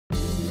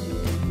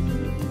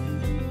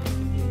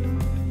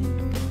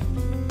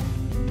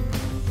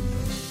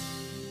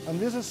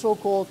this is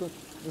so-called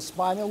the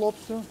spiny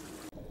lobster.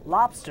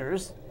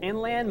 Lobsters and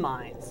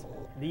landmines.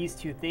 These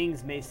two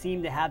things may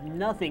seem to have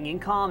nothing in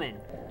common,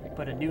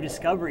 but a new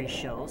discovery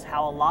shows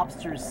how a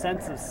lobster's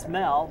sense of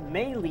smell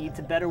may lead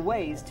to better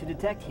ways to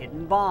detect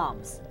hidden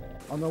bombs.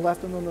 On the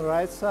left and on the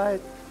right side,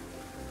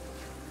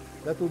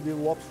 that would be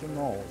lobster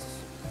nose.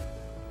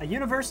 A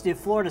University of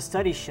Florida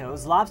study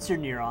shows lobster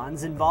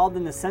neurons involved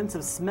in the sense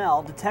of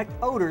smell detect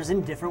odors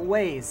in different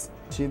ways.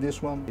 See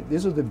this one?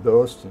 These are the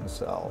bursting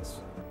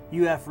cells.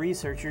 UF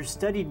researchers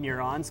studied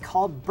neurons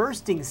called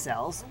bursting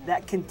cells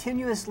that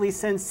continuously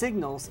send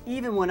signals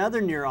even when other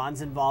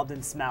neurons involved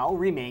in smell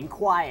remain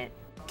quiet.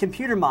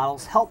 Computer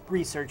models help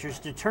researchers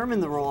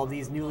determine the role of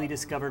these newly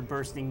discovered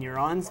bursting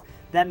neurons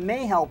that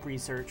may help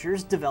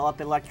researchers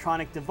develop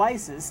electronic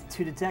devices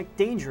to detect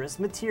dangerous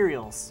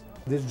materials.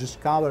 This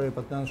discovery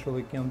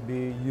potentially can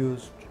be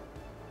used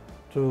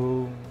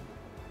to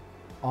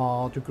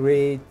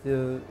create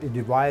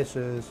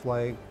devices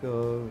like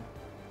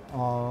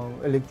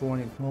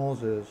electronic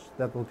noses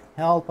that would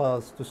help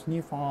us to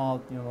sniff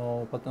out,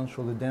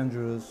 potentially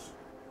dangerous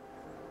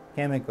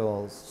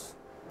chemicals,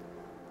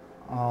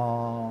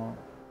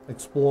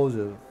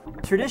 explosive.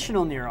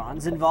 Traditional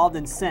neurons involved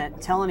in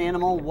scent tell an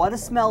animal what a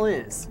smell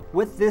is.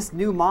 With this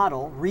new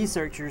model,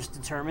 researchers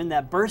determined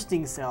that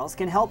bursting cells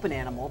can help an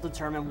animal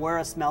determine where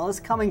a smell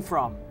is coming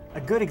from. A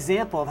good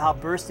example of how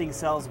bursting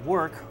cells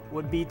work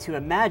would be to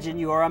imagine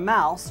you are a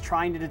mouse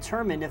trying to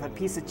determine if a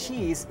piece of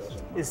cheese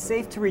is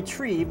safe to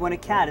retrieve when a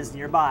cat is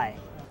nearby.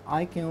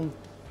 I can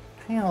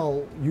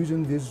tell,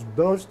 using this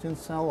bursting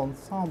cell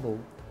ensemble,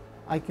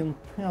 I can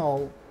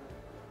tell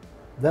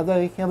that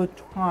I have a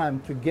time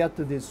to get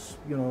to this,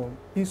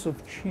 piece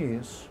of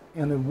cheese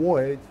and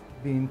avoid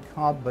being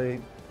caught by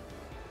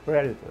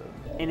predator.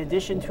 In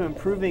addition to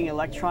improving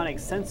electronic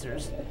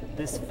sensors,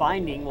 this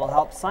finding will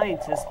help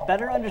scientists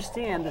better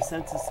understand the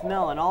sense of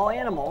smell in all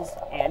animals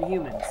and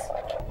humans.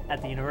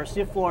 At the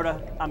University of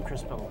Florida, I'm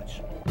Chris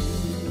Bilovich.